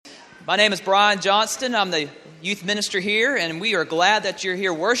My name is Brian Johnston. I'm the youth minister here, and we are glad that you're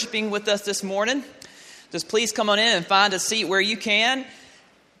here worshiping with us this morning. Just please come on in and find a seat where you can.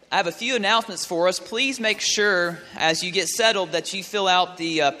 I have a few announcements for us. Please make sure, as you get settled, that you fill out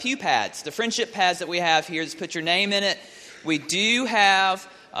the pew pads, the friendship pads that we have here. Just put your name in it. We do have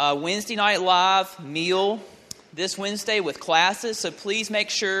a Wednesday Night Live meal this Wednesday with classes, so please make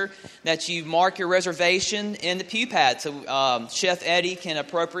sure that you mark your reservation in the pew pad so Chef Eddie can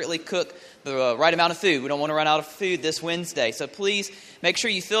appropriately cook the right amount of food. We don't want to run out of food this Wednesday, so please make sure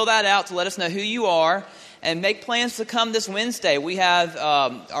you fill that out to let us know who you are and make plans to come this Wednesday. We have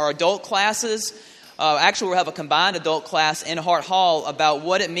our adult classes. Actually, we'll have a combined adult class in Hart Hall about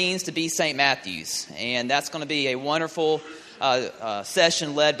what it means to be St. Matthews, and that's going to be a wonderful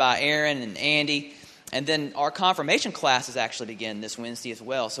session led by Aaron and Andy. And then our confirmation classes actually begin this Wednesday as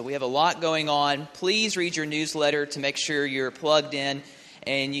well. So we have a lot going on. Please read your newsletter to make sure you're plugged in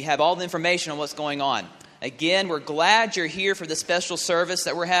and you have all the information on what's going on. Again, we're glad you're here for the special service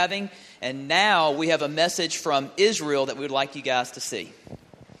that we're having. And now we have a message from Israel that we would like you guys to see.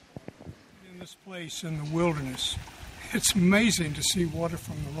 In this place in the wilderness, it's amazing to see water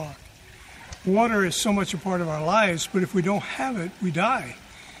from the rock. Water is so much a part of our lives, but if we don't have it, we die.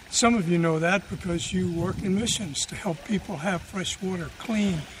 Some of you know that because you work in missions to help people have fresh water,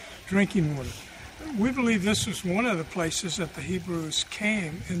 clean drinking water. We believe this was one of the places that the Hebrews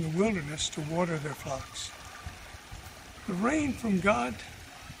came in the wilderness to water their flocks. The rain from God,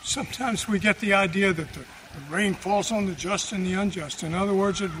 sometimes we get the idea that the rain falls on the just and the unjust. In other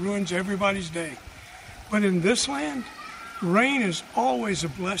words, it ruins everybody's day. But in this land, rain is always a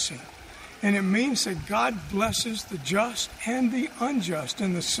blessing. And it means that God blesses the just and the unjust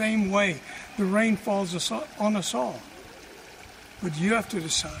in the same way. The rain falls on us all. But you have to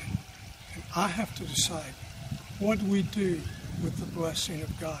decide, and I have to decide, what do we do with the blessing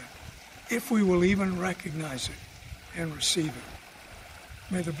of God, if we will even recognize it and receive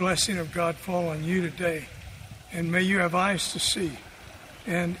it. May the blessing of God fall on you today, and may you have eyes to see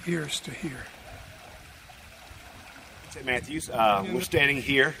and ears to hear. St. Matthews, we're standing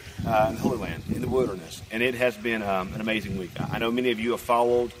here in the Holy Land, in the wilderness, and it has been an amazing week. I know many of you have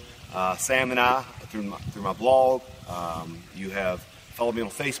followed Sam and I through my blog. You have followed me on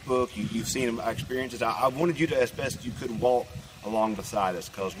Facebook. You've seen my experiences. I wanted you to, as best you could, walk along beside us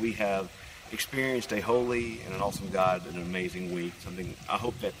because we have experienced a holy and an awesome God in an amazing week, something I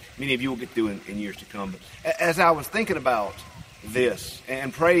hope that many of you will get through in years to come. But as I was thinking about this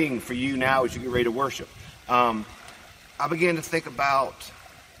and praying for you now as you get ready to worship, I began to think about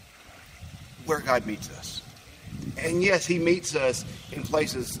where God meets us. And yes, he meets us in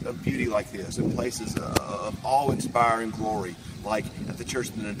places of beauty like this, in places of awe-inspiring glory, like at the Church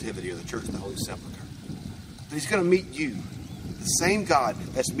of the Nativity or the Church of the Holy Sepulchre. But he's going to meet you. The same God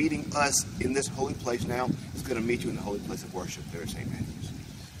that's meeting us in this holy place now is going to meet you in the holy place of worship there at St. Matthew's.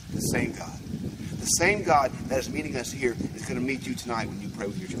 The same God. The same God that is meeting us here is going to meet you tonight when you pray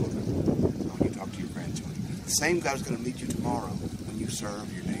with your children, when you talk to your grandchildren. The same God is going to meet you tomorrow when you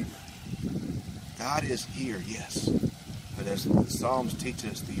serve your neighbor. God is here, yes. But as the Psalms teach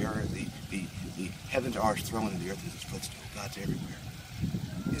us, the heavens are his throne and the earth is his footstool. God's everywhere.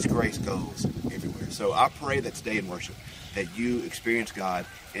 His grace goes everywhere. So I pray that today in worship that you experience God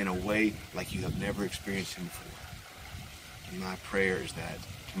in a way like you have never experienced him before. And my prayer is that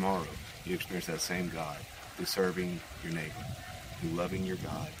tomorrow you experience that same God through serving your neighbor, through loving your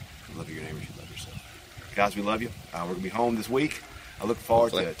God, through loving your neighbor as you love yourself. Guys, we love you. We're going to be home this week. I look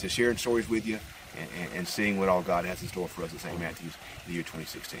forward to sharing stories with you and seeing what all God has in store for us at St. Matthew's in the year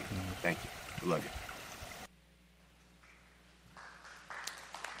 2016. Thank you. We love you.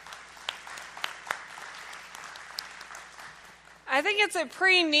 I think it's a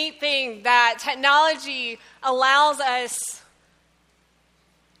pretty neat thing that technology allows us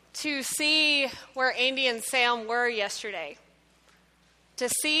to see where Andy and Sam were yesterday, to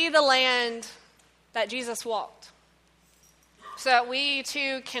see the land that Jesus walked, so that we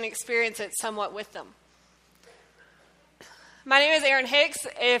too can experience it somewhat with them. My name is Erin Hicks.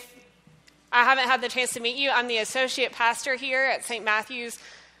 If I haven't had the chance to meet you, I'm the associate pastor here at St. Matthew's.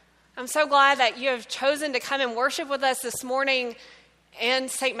 I'm so glad that you have chosen to come and worship with us this morning in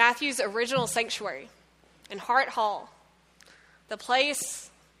St. Matthew's original sanctuary in Hart Hall, the place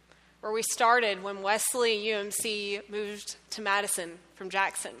where we started when Wesley UMC moved to Madison from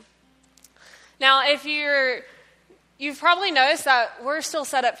Jackson. Now, you've probably noticed that we're still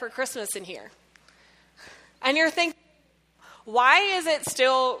set up for Christmas in here. And you're thinking, why is it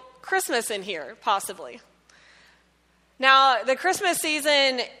still Christmas in here, possibly? Now, the Christmas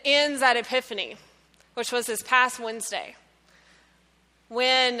season ends at Epiphany, which was this past Wednesday,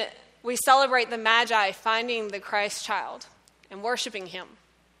 when we celebrate the Magi finding the Christ child and worshiping him.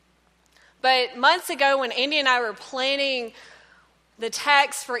 But months ago, when Andy and I were planning the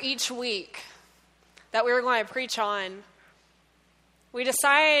text for each week that we were going to preach on, we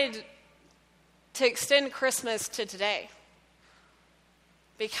decided to extend Christmas to today,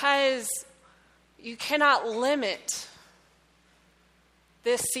 because you cannot limit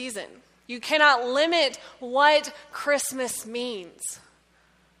this season. You cannot limit what Christmas means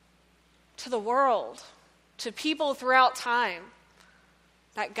to the world, to people throughout time,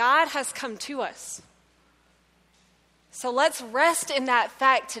 that God has come to us. So let's rest in that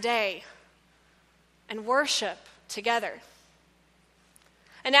fact today and worship together.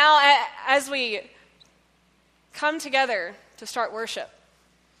 And now, as we come together to start worship,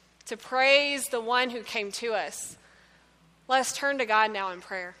 to praise the one who came to us, let's turn to God now in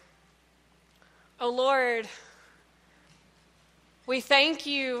prayer. Oh Lord, we thank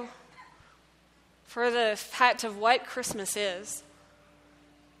you for the fact of what Christmas is.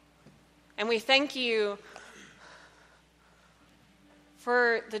 And we thank you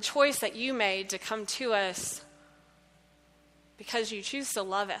for the choice that you made to come to us, because you choose to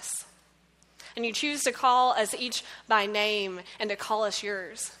love us. And you choose to call us each by name and to call us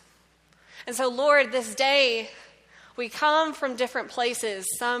yours. And so, Lord, this day, we come from different places,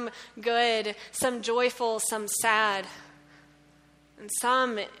 some good, some joyful, some sad, and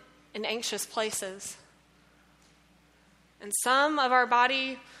some in anxious places. And some of our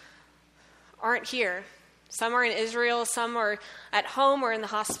body aren't here. Some are in Israel, some are at home or in the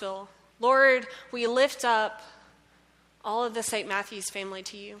hospital. Lord, we lift up all of the St. Matthew's family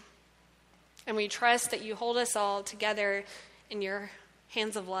to you. And we trust that you hold us all together in your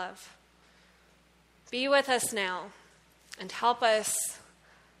hands of love. Be with us now and help us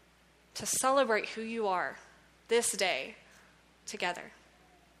to celebrate who you are this day together.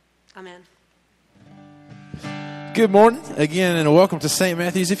 Amen. Good morning again, and welcome to St.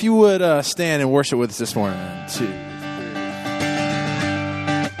 Matthew's. If you would stand and worship with us this morning. 2, 3.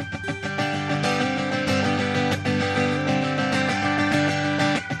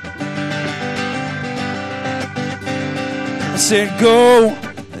 I said, go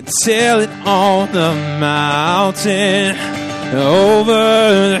and tell it on the mountain,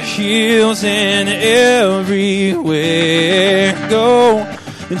 over the hills and everywhere. Go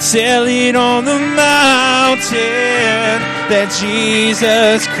and tell it on the mountain that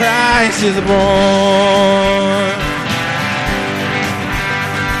Jesus Christ is born.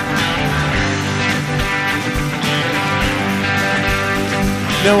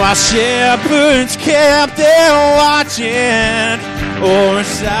 Now while shepherds kept their watching o'er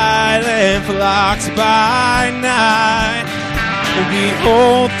silent flocks by night, and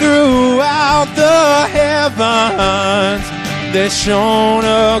behold, throughout the heavens there shone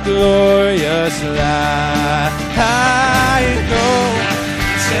a glorious light. Go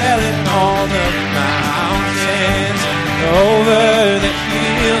tell it on the mountains, over the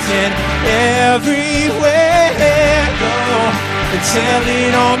hills and everywhere. Go and tell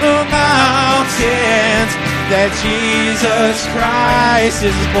it on the mountains that Jesus Christ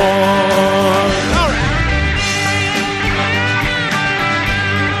is born. All right.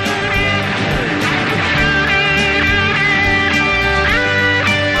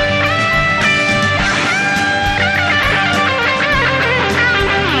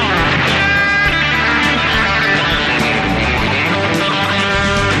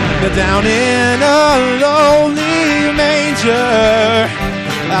 Down in a lowly manger,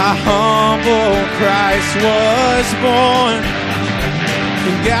 a humble Christ was born.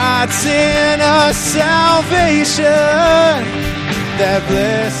 And God sent us salvation, that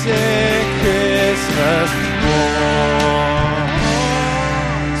blessed Christmas morn.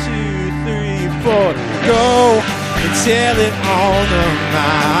 1, 2, 3, 4. Go and tell it on the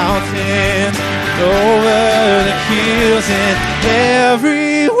mountains, over the hills and everywhere.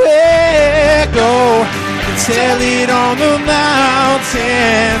 Go and tell it on the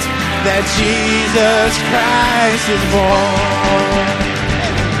mountains that Jesus Christ is born.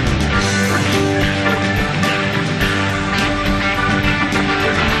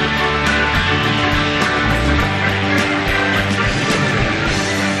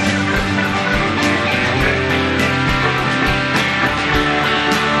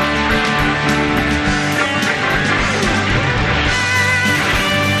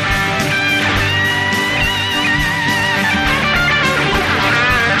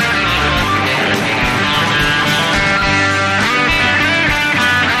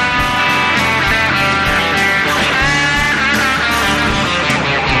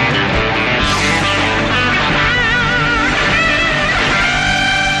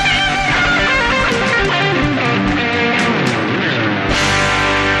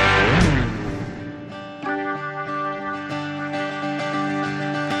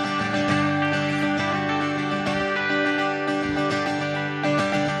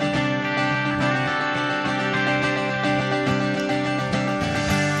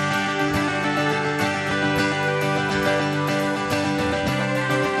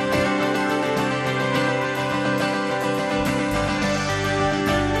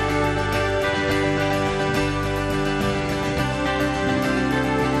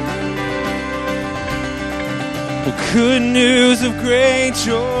 good news of great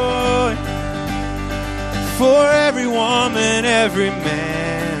joy for every woman, every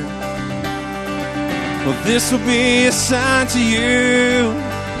man. Well, this will be a sign to you,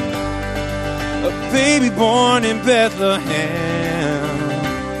 a baby born in Bethlehem.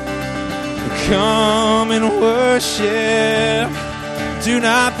 Come and worship, do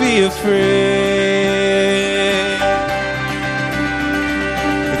not be afraid.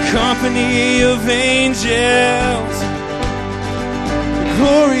 The company of angels, the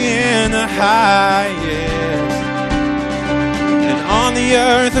glory in the highest, and on the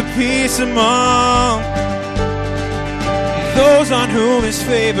earth a peace among those on whom his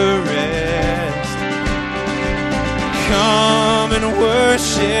favor rests. Come and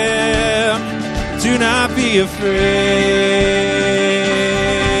worship, do not be afraid.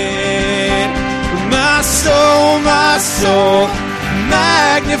 My soul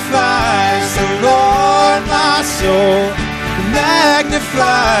magnifies the Lord. My soul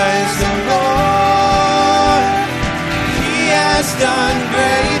magnifies the Lord. He has done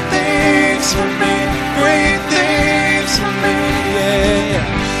great things for me, great things for me, yeah.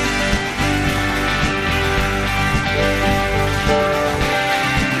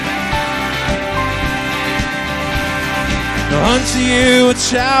 Unto you a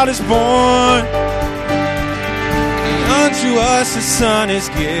child is born, unto us a son is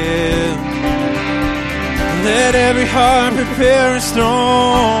given. Let every heart prepare its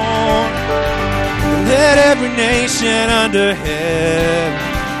throne, let every nation under heaven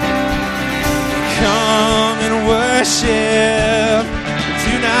come and worship.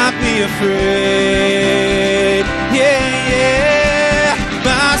 Do not be afraid. Yeah, yeah.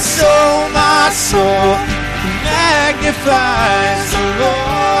 My soul magnifies the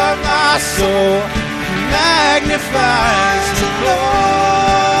Lord. My soul magnifies the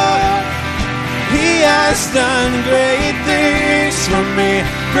Lord. He has done great things for me,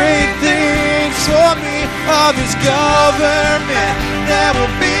 great things for me. Of his government there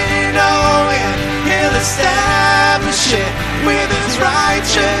will be no end. He'll establish it with his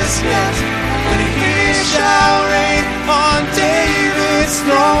righteousness, and he shall reign on David's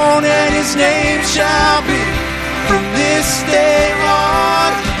throne, and his name shall be from this day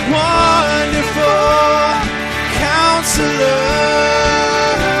on Wonderful Counselor,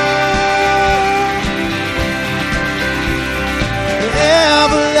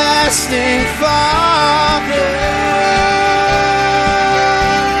 Everlasting Father,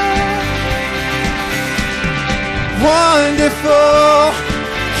 Wonderful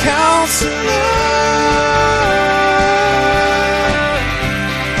Counselor,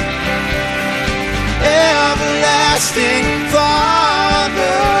 Everlasting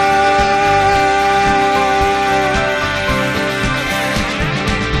Father.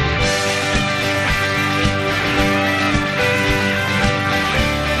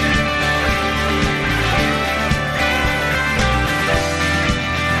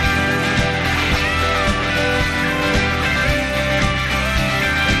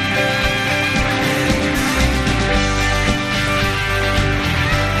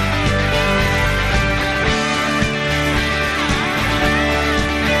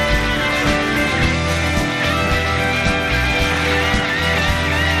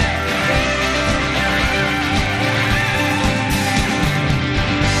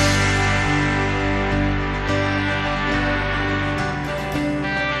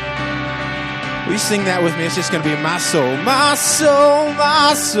 Sing that with me. It's just going to be my soul. My soul,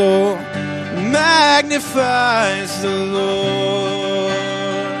 my soul magnifies the Lord.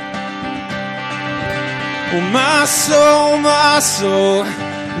 Oh, my soul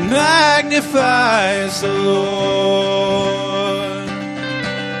magnifies the Lord.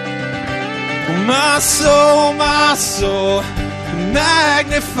 Oh, my soul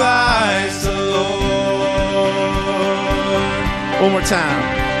magnifies the Lord. One more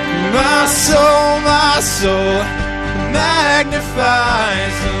time. My soul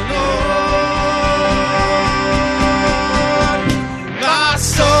magnifies the Lord. My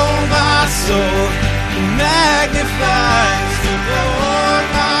soul magnifies the Lord.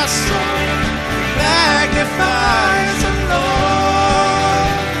 My soul magnifies the Lord.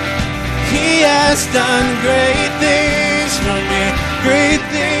 He has done great things for me, great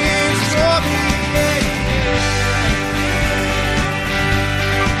things for me.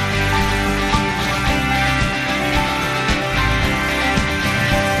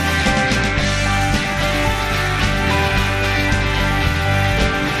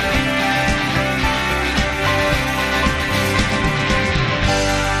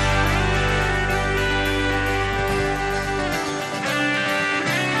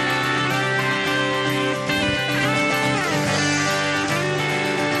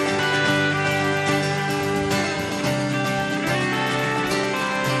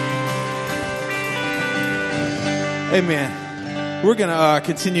 Amen. We're going to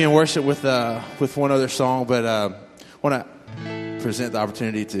continue in worship with one other song, but want to present the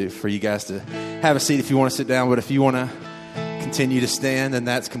opportunity for you guys to have a seat if you want to sit down. But if you want to continue to stand, then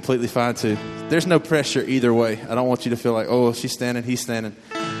that's completely fine too. There's no pressure either way. I don't want you to feel like, oh, she's standing, he's standing.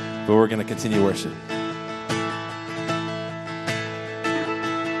 But we're going to continue worship.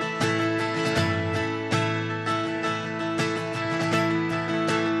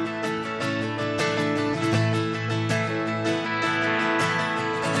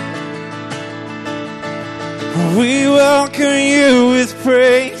 We welcome you with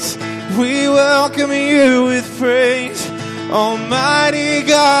praise. We welcome you with praise. Almighty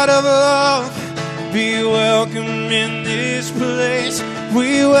God of love, be welcome in this place.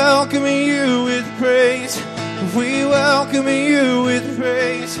 We welcome you with praise. We welcome you with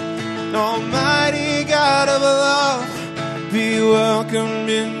praise. Almighty God of love, be welcome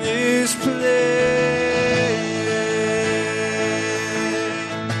in this place.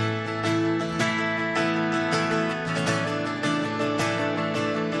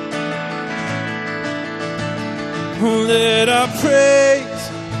 Let our praise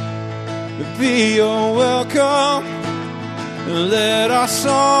be your welcome. Let our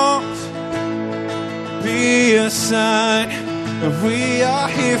songs be a sign that we are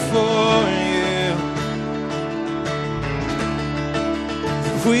here for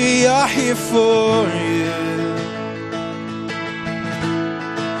you. We are here for you.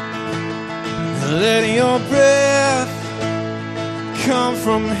 Let your breath come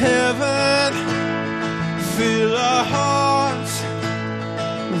from heaven. Fill our hearts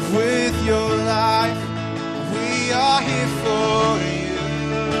with your life. We are here for you.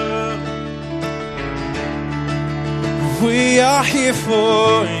 We are here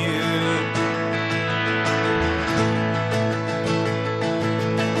for you.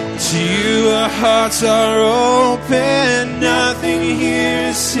 To you our hearts are open. Nothing here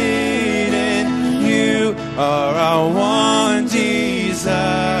is hidden. You are our one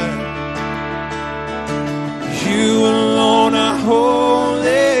desire. You alone are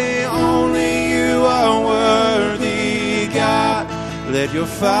holy, only you are worthy, God. Let your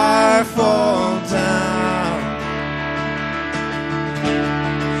fire fall down.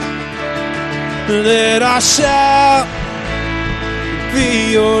 Let our shout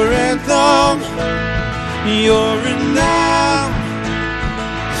be your anthem, your renown.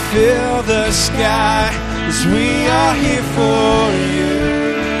 Fill the sky as we are here for you.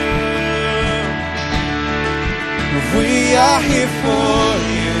 We are here for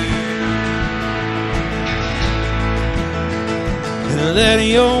you. And let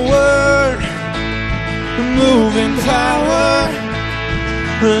your word move in power.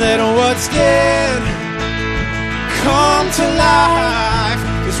 Let what's dead come to life,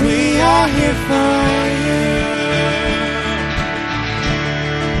 'cause we are here for you.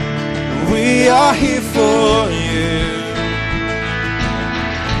 We are here for you.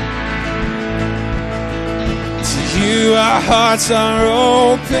 You, our hearts are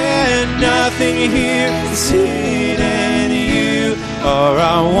open, nothing here is hidden. You are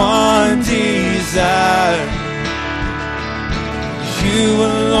our one desire. You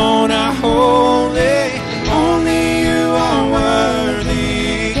alone are holy, only you are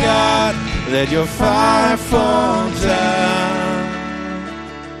worthy, God. Let your fire fall down.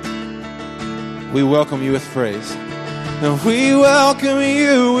 We welcome you with praise. And we welcome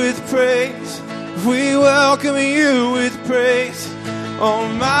you with praise. We welcome you with praise.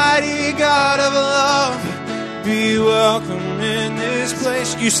 Almighty God of love, be welcome in this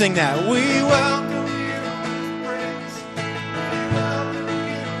place. You sing that. We welcome you with praise. We welcome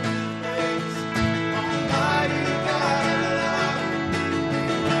you with praise. Almighty God of love, be welcome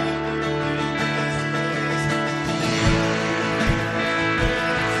in this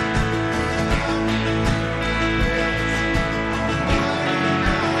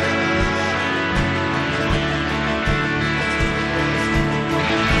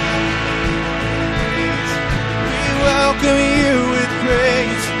welcome you with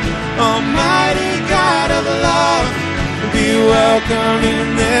praise. Almighty God of love, be welcome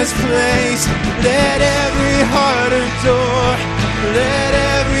in this place. Let every heart adore, let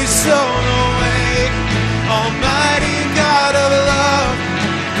every soul awake. Almighty God of love,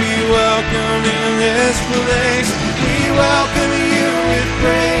 be welcome in this place. We welcome you with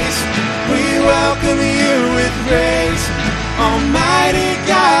praise. We welcome you with praise. Almighty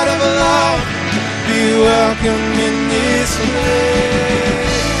God of love, be welcome in this place.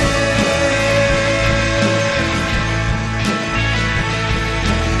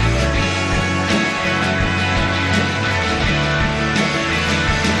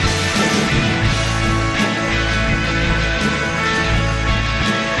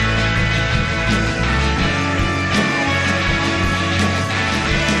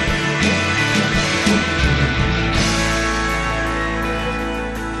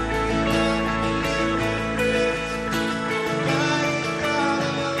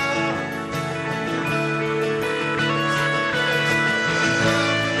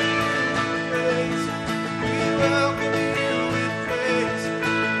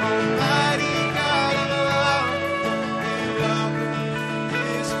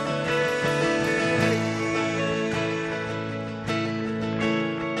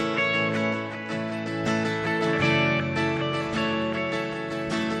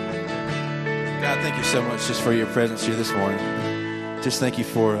 God, thank you so much just for your presence here this morning. Just thank you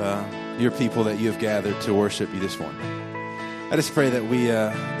for your people that you have gathered to worship you this morning. I just pray that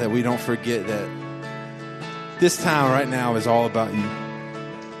we don't forget that this time right now is all about you.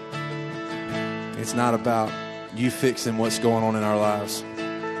 It's not about you fixing what's going on in our lives,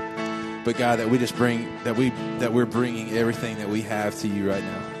 but God, that we're bringing everything that we have to you right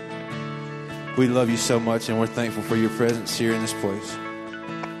now. We love you so much, and we're thankful for your presence here in this place.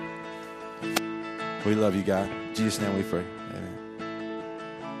 We love you, God. In Jesus' name we pray. Amen.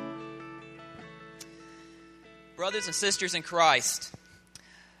 Brothers and sisters in Christ,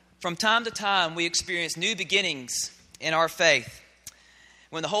 from time to time we experience new beginnings in our faith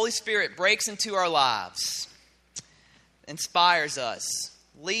when the Holy Spirit breaks into our lives, inspires us,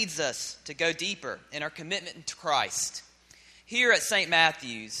 leads us to go deeper in our commitment to Christ. Here at St.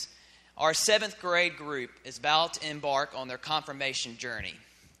 Matthew's, our 7th grade group is about to embark on their confirmation journey.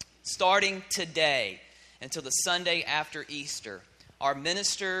 Starting today until the Sunday after Easter, our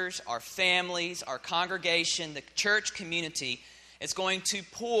ministers, our families, our congregation, the church community is going to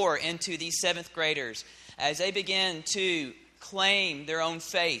pour into these 7th graders as they begin to claim their own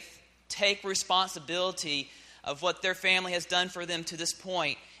faith, take responsibility of what their family has done for them to this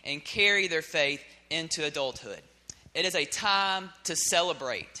point, and carry their faith into adulthood. It is a time to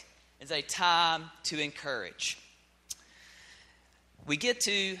celebrate. It's a time to encourage. We get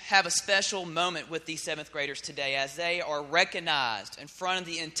to have a special moment with these 7th graders today as they are recognized in front of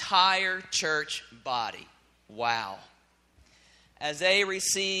the entire church body. Wow. As they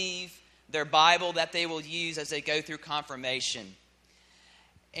receive their Bible that they will use as they go through confirmation.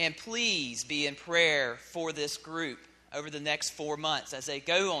 And please be in prayer for this group over the next 4 months as they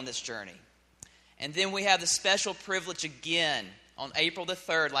go on this journey. And then we have the special privilege again on April the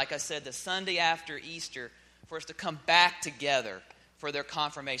 3rd, like I said, the Sunday after Easter, for us to come back together for their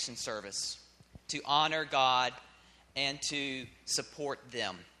confirmation service, to honor God and to support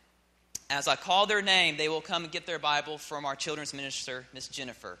them. As I call their name, they will come and get their Bible from our children's minister, Miss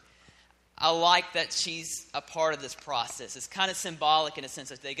Jennifer. I like that she's a part of this process. It's kind of symbolic in a sense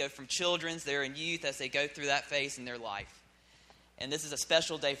that they go from children's, they're in youth, as they go through that phase in their life. And this is a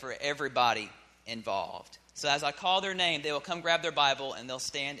special day for everybody involved. So as I call their name, they will come grab their Bible and they'll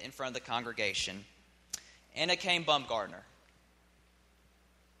stand in front of the congregation. Anna Kane Bumgardner.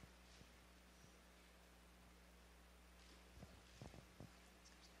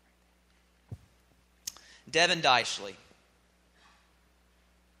 Devin Deishley.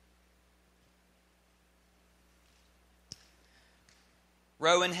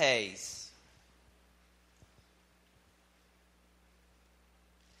 Rowan Hayes.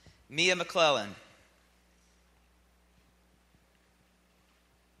 Mia McClellan.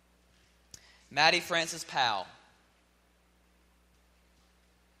 Maddie Francis Powell.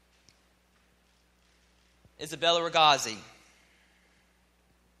 Isabella Ragazzi.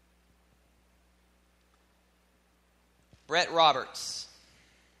 Brett Roberts.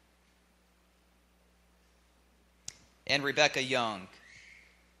 And Rebecca Young.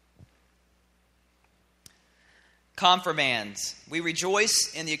 Confirmands, we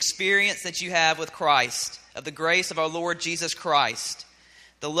rejoice in the experience that you have with Christ, of the grace of our Lord Jesus Christ,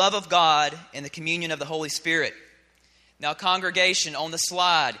 the love of God, and the communion of the Holy Spirit. Now, congregation, on the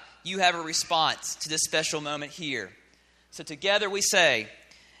slide, you have a response to this special moment here. So together we say,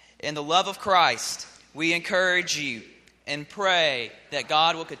 in the love of Christ, we encourage you and pray that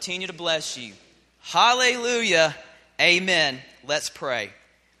God will continue to bless you. Hallelujah. Amen. Let's pray.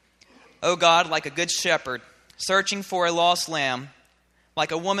 Oh God, like a good shepherd, searching for a lost lamb,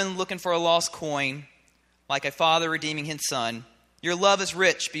 like a woman looking for a lost coin, like a father redeeming his son, your love is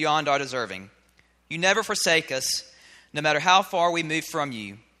rich beyond our deserving. You never forsake us, no matter how far we move from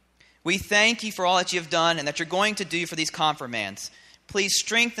you. We thank you for all that you have done and that you're going to do for these confirmands. Please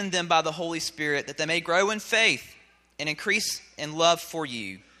strengthen them by the Holy Spirit that they may grow in faith and increase in love for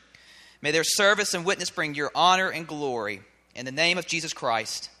you. May their service and witness bring your honor and glory. In the name of Jesus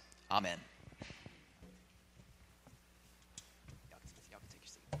Christ, amen.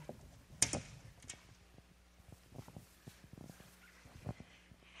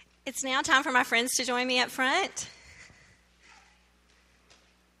 It's now time for my friends to join me up front.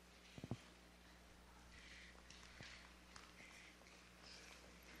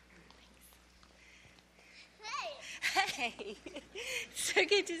 Hey, so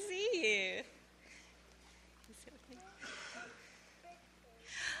good to see you.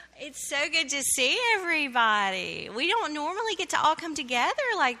 It's so good to see everybody. We don't normally get to all come together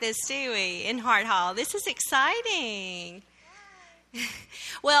like this, do we, in Hart Hall? This is exciting.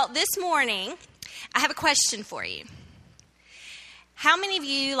 Well, this morning, I have a question for you. How many of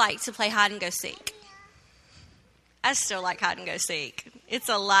you like to play hide and go seek? I still like hide and go seek. It's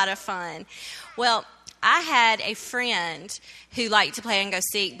a lot of fun. Well, I had a friend who liked to play hide and go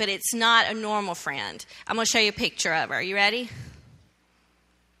seek, but it's not a normal friend. I'm going to show you a picture of her. Are you ready?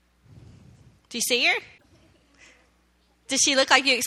 Do you see her? Does she look like you